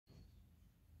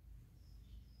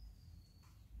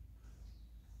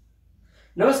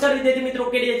નમસ્કાર વિદ્યાર્થી મિત્રો,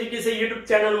 કેડી એજ્યુકેશન YouTube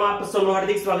ચેનલમાં આપ સૌનું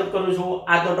હાર્દિક સ્વાગત કરું છું।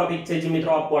 આજનો ટોપિક છે જે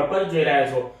મિત્રો આપ બોર્ડ પર જોઈ રહ્યા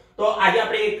છો। તો આજે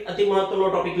આપણે એક અતિ મહત્વનો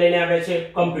ટોપિક લઈને આવ્યા છે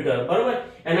કમ્પ્યુટર, બરોબર।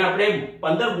 અને આપણે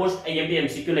 15 મોસ્ટ IMP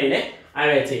MCQ લઈને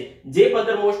આવ્યા છે। જે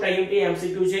 15 મોસ્ટ IMP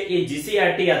MCQ છે એ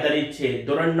GCRT આધારિત છે।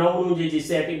 ધોરણ 9 નું જે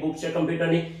GCRT બુક છે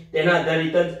કમ્પ્યુટરની તેના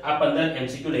આધારિત જ આ 15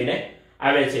 MCQ લઈને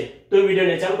આવે છે। તો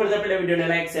વિડિયોને ચાલુ કરતા પહેલા વિડિયોને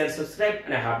લાઈક, શેર, સબસ્ક્રાઇબ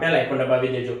અને હા બેલ આઇકોન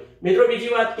દબાવી દેજો। મિત્રો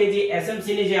બીજી વાત કે જે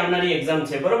SMC ની જે આવનારી એક્ઝામ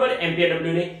છે, બરોબર,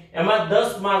 MPW ની, એમાં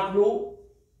 10 માર્ક નું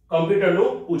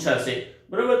કમ્પ્યુટરનું પૂછાશે,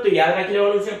 બરોબર। તો યાદ રાખી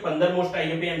લેવાનું છે 15 મોસ્ટ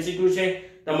IMP MCQ છે।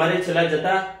 તમારે છેલ્લા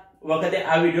જતા વખતે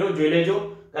આ વિડિયો જોઈ લેજો,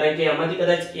 કારણ કે આમાંથી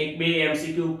કદાચ 1-2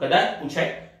 MCQ કદાચ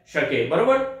પૂછાઈ શકે,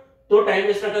 બરોબર। તો ટાઈમ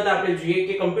વેસ્ટ ન કરતા આપણે જોઈએ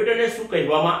કે કમ્પ્યુટરને શું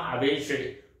કહેવામાં આવે છે।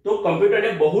 તો કમ્પ્યુટરને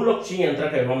બહુલક્ષી યંત્ર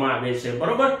કહેવામાં આવે છે,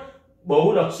 બરોબર।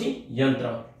 બહુલક્ષી યંત્ર,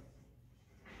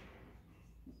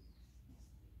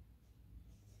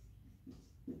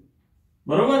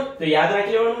 બરોબર। તો યાદ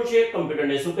રાખી લેવાનું છે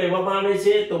કમ્પ્યુટરને શું કહેવામાં આવે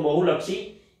છે, તો બહુલક્ષી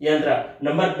યંત્ર।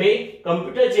 નંબર 2,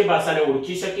 કમ્પ્યુટર જે ભાષાને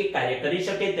ઓળખી શકે, કાર્ય કરી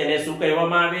શકે તેને શું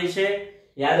કહેવામાં આવે છે।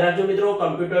 યાદ રાખજો મિત્રો,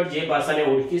 કમ્પ્યુટર જે ભાષાને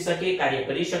ઓળખી શકે, કાર્ય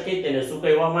કરી શકે તેને શું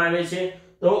કહેવામાં આવે છે,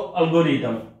 તો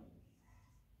અલ્ગોરિધમ,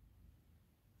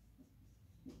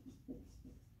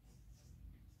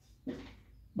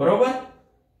 બરોબર,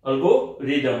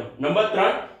 અલ્ગોરિધમ। નંબર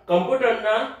 3,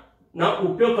 કમ્પ્યુટરના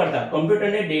ઉપયોગ કરતા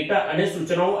કમ્પ્યુટરને ડેટા અને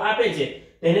સૂચનાઓ આપે છે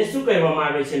તેને શું કહેવામાં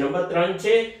આવે છે। નંબર 3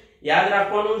 છે, યાદ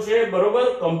રાખવાનું છે, બરોબર,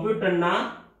 કમ્પ્યુટરના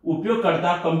ઉપયોગ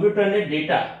કરતા કમ્પ્યુટરને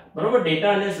ડેટા, બરોબર,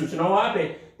 ડેટા અને સૂચનાઓ આપે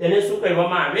તેને શું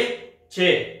કહેવામાં આવે છે,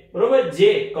 બરોબર। જે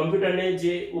કમ્પ્યુટરને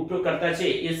જે ઉપયોગ કરતા છે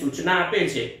એ સૂચના આપે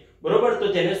છે, બરોબર,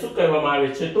 તો તેને શું કહેવામાં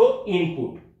આવે છે, તો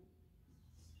ઇનપુટ,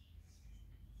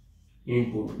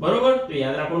 ઇનપુટ, બરોબર। તો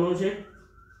યાદ રાખવાનું છે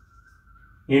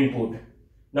ઇનપુટ।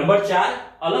 નંબર 4,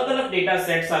 અલગ અલગ ડેટા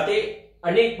સેટ સાથે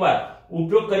અનેકવાર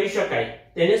ઉપયોગ કરી શકાય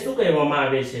તેને શું કહેવામાં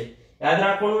આવે છે। યાદ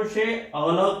રાખવાનું છે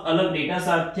અલગ અલગ ડેટા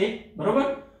સાથે, બરોબર,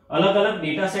 અલગ અલગ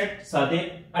ડેટા સેટ સાથે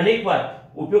અનેકવાર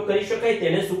ઉપયોગ કરી શકાય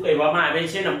તેને શું કહેવામાં આવે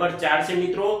છે। નંબર 4 છે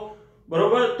મિત્રો,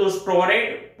 બરોબર, તો storage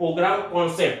programme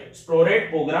concept, storage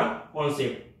programme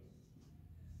concept,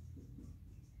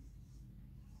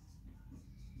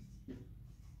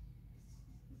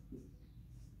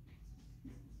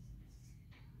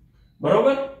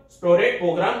 બરોબર, સ્ટોરેજ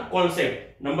પ્રોગ્રામ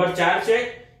કોન્સેપ્ટ। નંબર 4 છે,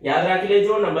 યાદ રાખી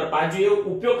લેજો। નંબર 5 જોઈએ,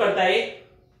 ઉપયોગકર્તાએ,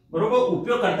 બરોબર,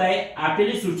 ઉપયોગકર્તાએ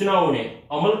આપેલી સૂચનાઓને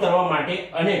અમલ કરવા માટે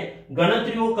અને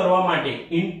ગણતરીઓ કરવા માટે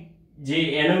જે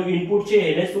એનું ઇનપુટ છે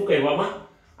એને શું કહેવામાં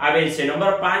આવે છે।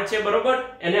 નંબર 5 છે, બરોબર,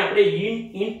 એને આપણે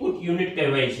ઇનપુટ યુનિટ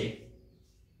કહેવાય છે,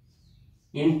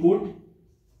 ઇનપુટ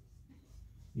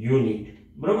યુનિટ,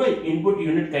 બરોબર, ઇનપુટ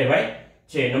યુનિટ કહેવાય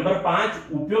છે। નંબર 5,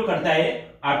 ઉપયોગકર્તાએ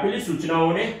આપેલી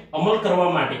સૂચનાઓને અમલ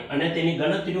કરવા માટે અને તેની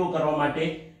ગણતરીઓ કરવા માટે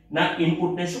ના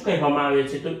ઇનપુટને શું કહેવામાં આવે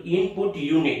છે, તો input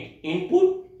unit, input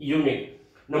unit.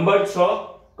 Number 6,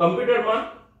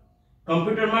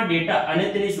 કમ્પ્યુટરમાં ડેટા અને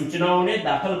તેની સૂચનાઓને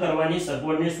દાખલ કરવાની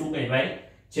સગવડને શું કહેવાય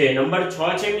છે। નંબર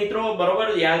 6 છે મિત્રો, બરોબર,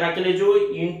 યાદ રાખી લેજો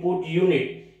ઇનપુટ યુનિટ,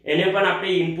 એને પણ આપણે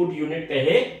ઇનપુટ યુનિટ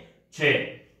કહે છે,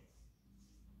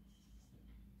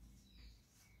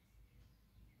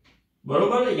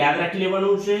 બરોબર, યાદ રાખી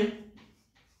લેવાનું છે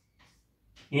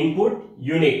ઇનપુટ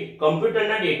યુનિટ।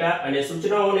 કમ્પ્યુટરના ડેટા અને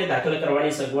સૂચનાઓને દાખલ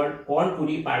કરવાની સગવડ કોણ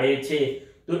પૂરી પાડે છે,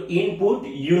 તો ઇનપુટ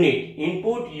યુનિટ,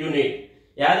 ઇનપુટ યુનિટ।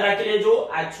 યાદ રાખી લેજો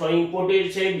આ 6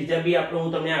 ઇમ્પોર્ટન્ટ છે, બીજા બી આપણે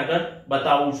હું તમને આગળ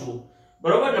બતાવું છું,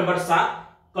 બરોબર। નંબર 7,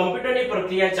 કમ્પ્યુટરની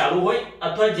પ્રક્રિયા ચાલુ હોય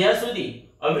અથવા જ્યાં સુધી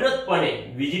અવિરતપણે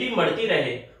વીજળી મળતી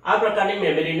રહે આ પ્રકારની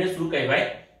મેમરીને શું કહેવાય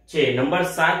છે। નંબર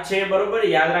 7 છે, બરોબર,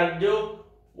 યાદ રાખજો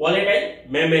વોલેટાઇલ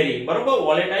મેમરી, બરોબર,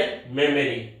 વોલેટાઇલ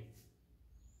મેમરી,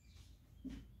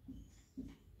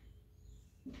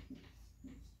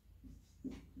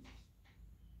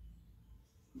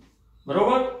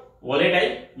 બરોબર,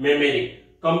 વોલેટાઇલ મેમરી।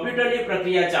 કમ્પ્યુટરની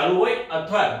પ્રક્રિયા ચાલુ હોય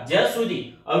અથવા જ્યાં સુધી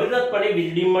અવિરતપણે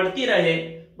વીજળી મળતી રહે,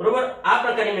 બરોબર, આ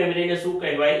પ્રકારની મેમરીને શું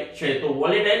કહેવાય છે, તો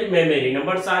વોલેટાઇલ મેમરી।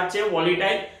 નંબર 7 છે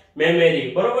વોલેટાઇલ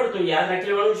મેમરી, બરોબર। તો યાદ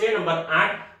રાખી લેવાનું છે। નંબર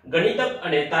 8, ગણિતક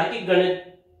અને તાર્કિક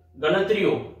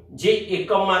ગણતરીઓ જે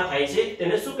એકમમાં થાય છે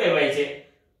તેને શું કહેવાય છે,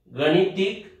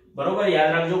 ગણિતિક, બરોબર,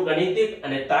 યાદ રાખજો ગણિતિક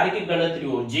અને તાર્કિક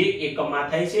ગણતરીઓ જે એકમમાં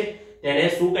થાય છે તેને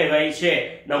શું કહેવાય છે।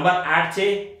 નંબર 8 છે,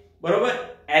 બરોબર,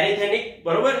 એરિથમેટિક,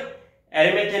 બરોબર,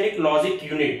 એરિથમેટિક લોજિક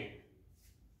યુનિટ,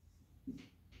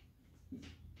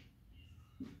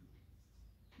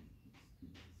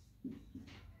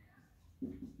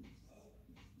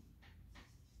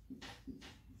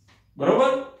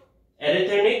 બરોબર,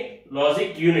 arithmetic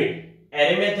logic unit,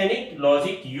 arithmetic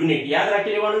logic unit, યાદ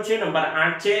રાખી લેવાનું છે। નંબર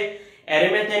 8 છે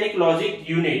એરિથમેટિક લોજિક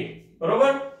યુનિટ,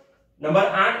 બરોબર। નંબર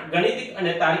 8, ગણિતિક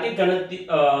અને તાર્કિક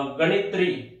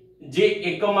ગણતરી જે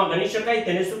એકમમાં ગણી શકાય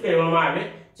તેને શું કહેવામાં આવે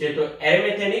છે? તો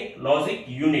arithmetic logic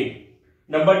unit.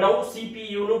 Number 9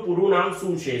 CPU નું પૂરું નામ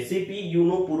શું છે? સીપીયુ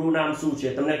નું પૂરું નામ શું છે?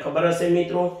 તમને ખબર હશે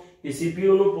મિત્રો કે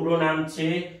સીપીયુ નું પૂરું નામ છે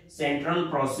સેન્ટ્રલ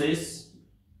પ્રોસેસ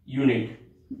યુનિટ.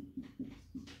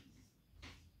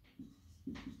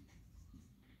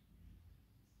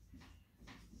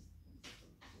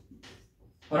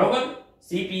 બરોબર,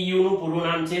 સીપીયુ નું પૂરું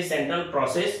નામ છે સેન્ટ્રલ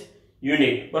પ્રોસેસ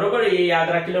યુનિટ. બરોબર, એ યાદ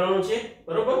રાખી લેવાનું છે.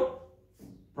 બરોબર,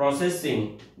 પ્રોસેસિંગ.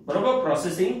 બરોબર,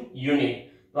 પ્રોસેસિંગ યુનિટ.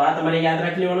 તો આ તમારે યાદ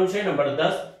રાખી લેવાનું છે. નંબર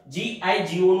 10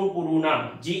 જીઆઈજીઓ નું પૂરું નામ.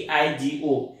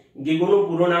 જીઆઈજીઓ ગીગો નું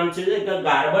પૂરું નામ છે કે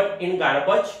ગાર્બેજ ઇન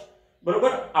ગાર્બેજ,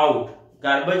 બરોબર, out.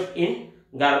 Garbage in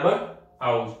garbage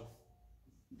out.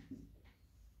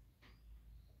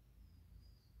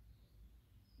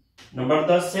 Number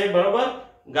 10 છે, બરોબર,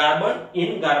 ગાર્બેજ ઇન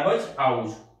ગાર્બેજ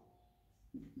આઉટ.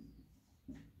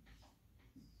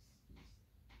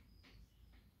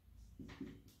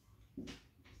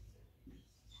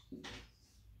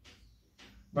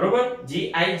 બરોબર,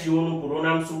 જીઆઈજીઓ નું પૂરું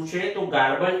નામ શું છે? તો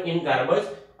garbage in garbage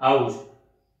out.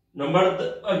 Number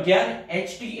 11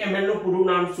 HTML નું પૂરું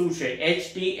નામ શું છે?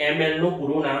 એચટીએમએલ નું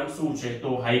પૂરું નામ શું છે? તો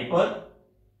હાઇપર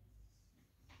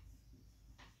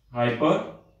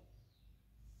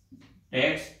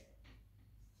ટેક્સ્ટ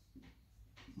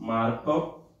માર્કઅપ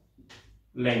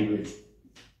લેંગ્વેજ.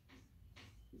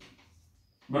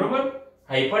 બરોબર,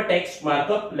 hyper text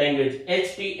markup language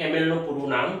HTML નું પૂરું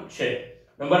નામ છે.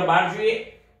 નંબર 12 જોઈએ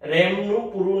રેમ નું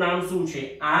પૂરું નામ શું છે?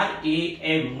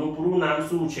 RAM નું પૂરું નામ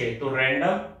શું છે? તો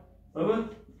રેન્ડમ. બરોબર,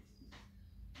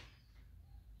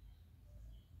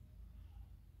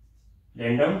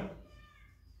 random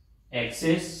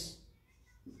access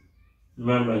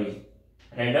memory.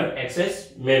 Random access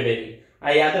memory.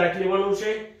 આ યાદ રાખી લેવાનું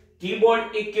છે.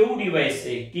 કીબોર્ડ એ કેવું ડિવાઇસ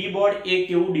છે? કીબોર્ડ એ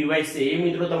કેવું ડિવાઇસ છે? એ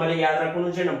મિત્રો તમારે યાદ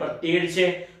રાખવાનું છે. નંબર 13 છે,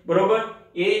 બરોબર,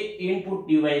 એ ઇનપુટ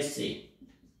ડિવાઇસ છે.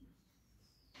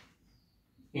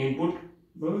 ઇનપુટ,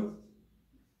 બરોબર,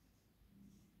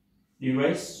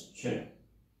 ડિવાઇસ છે.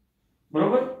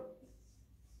 બરોબર,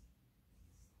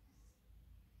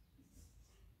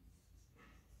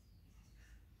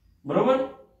 બરોબર,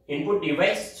 ઇનપુટ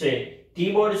ડિવાઇસ છે.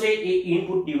 કીબોર્ડ છે એ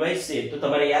ઇનપુટ ડિવાઇસ છે. તો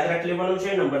તમારે યાદ રાખી લેવાનું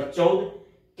છે. નંબર 14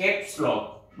 કેપ્સ લોક.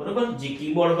 બરોબર, જે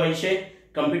કીબોર્ડ હોય છે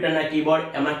કમ્પ્યુટરના કીબોર્ડ,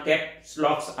 એમાં કેપ્સ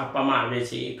લોક્સ આપવામાં આવે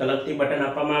છે. એક અલગથી બટન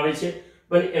આપવામાં આવે છે,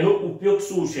 પણ એનો ઉપયોગ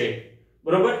શું છે?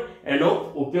 બરોબર, એનો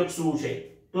ઉપયોગ શું છે?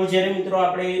 તો જ્યારે મિત્રો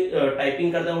આપણે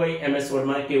ટાઈપિંગ કરતા હોય MS વર્ડ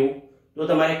માં કેવું, તો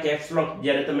તમારે કેપ્સ લોક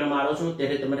જ્યારે તમે મારો છો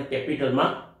ત્યારે તમારે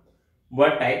કેપિટલમાં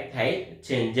વર્ડ ટાઈપ થાય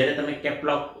છે. જ્યારે તમે કેપ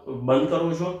લોક બંધ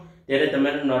કરો છો ત્યારે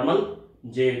તમારે નોર્મલ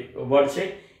જે વર્ડ છે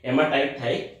એમાં ટાઈપ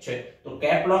થાય છે. તો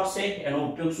કેપ લોક છે એનો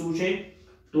ઉપયોગ શું છે?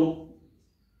 તો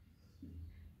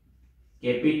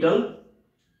કેપિટલ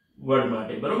વર્ડ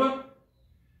માટે. બરોબર,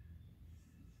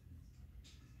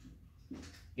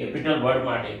 કેપિટલ વર્ડ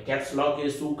માટે કેપ્સ લોક એ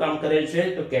શું કામ કરે છે?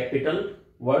 તો કેપિટલ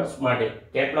વર્ડ્સ માટે.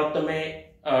 કેપ લોક તમે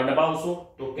દબાવશો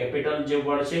તો કેપિટલ જે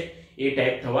વર્ડ છે એ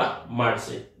ટાઈપ થવા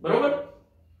માંડશે. બરોબર.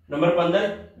 નંબર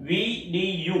 15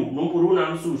 VDU નું પૂરું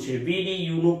નામ શું છે?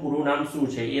 VDU નું પૂરું નામ શું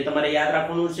છે? એ તમારે યાદ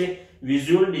રાખવાનું છે.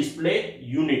 Visual display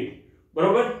unit.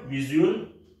 બરોબર, વિઝ્યુઅલ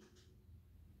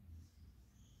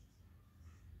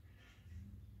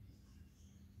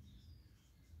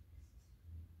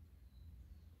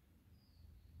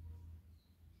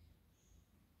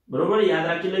બરોબર, યાદ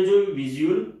રાખી લેજો.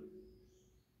 Visual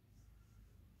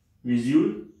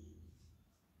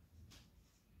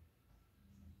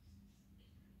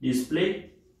display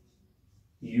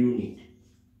unit.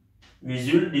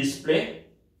 Visual display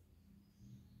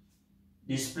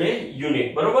unit.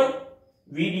 બરોબર,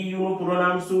 VDU નું પૂરું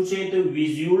નામ શું છે? તો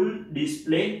વિઝ્યુઅલ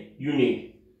ડિસ્પ્લે યુનિટ.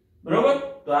 બરોબર,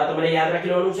 તો આ તમારે યાદ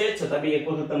રાખી લેવાનું છે. છતાં બી એક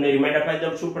વખત તમને રિમાઇન્ડર આપી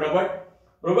દઉં છું ફટાફટ.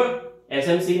 બરોબર,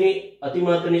 SMC ની અતિ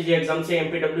મહત્વની જે એક્ઝામ છે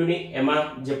MPW ની, એમાં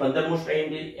જે 15મો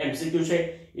MCQ છે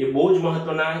એ બહુ જ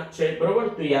મહત્વના છે. બરોબર,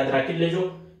 તો યાદ રાખી લેજો.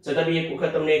 છતાં બી એક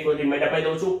વખત તમને એક રિમાઇન્ડર આપી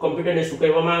દઉં છું. કમ્પ્યુટરને શું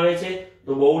કહેવામાં આવે છે?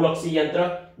 તો બહુલક્ષી યંત્ર.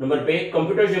 નંબર 2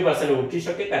 કમ્પ્યુટર જે ભાષાને ઓળખી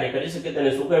શકે, કાર્ય કરી શકે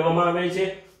તેને શું કહેવામાં આવે છે?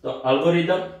 તો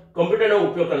અલ્ગોરિધમ. કમ્પ્યુટરનો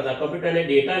ઉપયોગ કરતા કમ્પ્યુટરને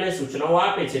ડેટા અને સૂચનાઓ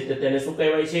આપે છે તો તેને શું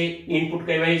કહેવાય છે? ઇનપુટ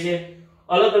કહેવાય છે.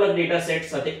 અલગ અલગ ડેટા સેટ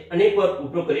સાથે અનેક વાર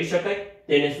ઉપયોગ કરી શકાય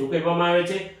તેને શું કહેવામાં આવે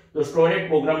છે? તો storage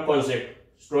programme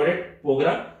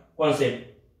concept.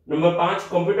 Number 5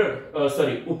 computer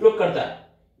ઉપયોગ કરતા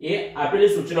એ આપેલી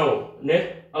સૂચનાઓને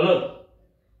અલગ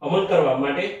અમલ કરવા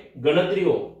માટે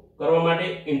ગણતરીઓ કરવા માટે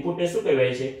ઇનપુટને શું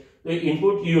કહેવાય છે? તો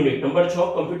ઇનપુટ યુનિટ. નંબર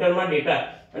 6 કમ્પ્યુટરમાં ડેટા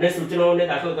અને સૂચનાઓને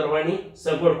દાખલ કરવાની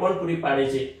સગવડ કોણ પૂરી પાડે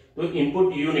છે? તો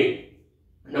ઇનપુટ યુનિટ.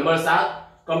 નંબર 7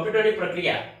 કમ્પ્યુટરની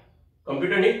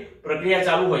પ્રક્રિયા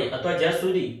ચાલુ હોય અથવા જ્યાં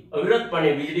સુધી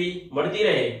અવિરતપણે વીજળી મળતી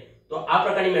રહે તો આ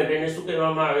પ્રકારની મેમરીને શું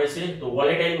કહેવામાં આવે છે તો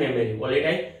volatile memory.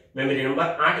 Volatile memory. Number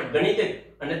 8 ગણિતિક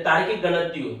અને તાર્કિક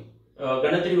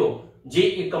ગણતરીઓ જે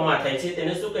એકમમાં થાય છે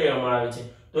તેને શું કહેવામાં આવે છે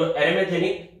તો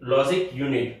એરિથમેટિક લોજિક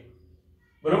યુનિટ.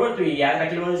 બરોબર, તો યાદ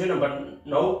રાખી લેવાનું છે. નંબર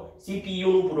 9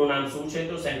 CPU નું પૂરું નામ શું છે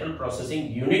તો central processing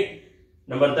unit.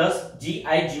 Number 10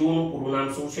 GIGO નું પૂરું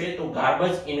નામ શું છે તો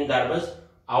garbage in garbage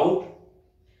out.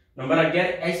 Number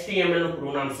 11 HTML નું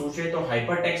પૂરું નામ શું છે તો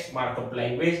hypertext markup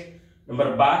language. Number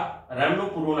 12 RAM નું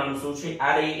પૂરું નામ શું છે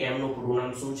RAM નું પૂરું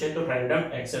નામ શું છે તો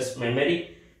random access memory.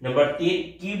 Number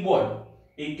 13 keyboard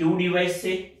એ કેવું ડિવાઇસ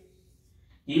છે?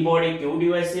 કીબોર્ડ એ કેવું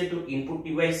ડિવાઇસ છે તો ઇનપુટ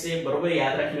ડિવાઇસ છે. બરોબર,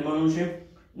 યાદ રાખી લેવાનું છે.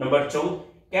 નંબર 14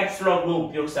 કેપ્સ લોક નો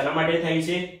ઉપયોગ શાના માટે થાય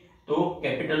છે તો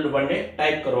કેપિટલ વર્ડને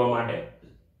ટાઈપ કરવા માટે.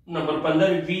 Number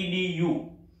 15 VDU.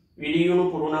 VDU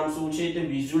નું પૂરું નામ શું છે તો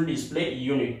visual display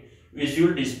unit.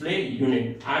 Visual display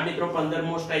unit. આ મિત્રો 15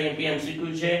 મોસ્ટ આઈએમપી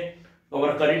MCQ છે,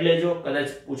 કવર કરી લેજો, કદાચ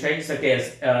પૂછાઈ શકે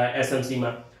SMC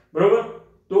માં. બરોબર,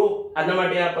 તો આજના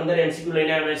માટે આ 15 MCQ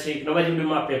લઈને આવ્યા છે. એક નવા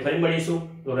વિડિયોમાં આપણે ફરી મળીશું,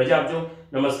 તો રજા આપજો.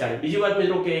 નમસ્કાર. બીજી વાત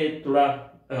મિત્રો કે થોડા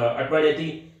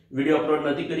અઠવાડિયાથી વિડિયો અપલોડ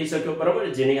નથી કરી શક્યો,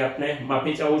 બરોબર, જેની આપને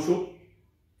માફી ચાહું છું.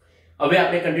 હવે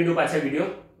આપણે કન્ટિન્યુ પાછા વિડિયો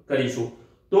કરીશું.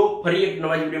 તો ફરી એક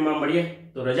નવા વિડિયોમાં મળીએ,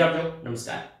 તો રજા આપજો.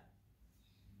 નમસ્કાર.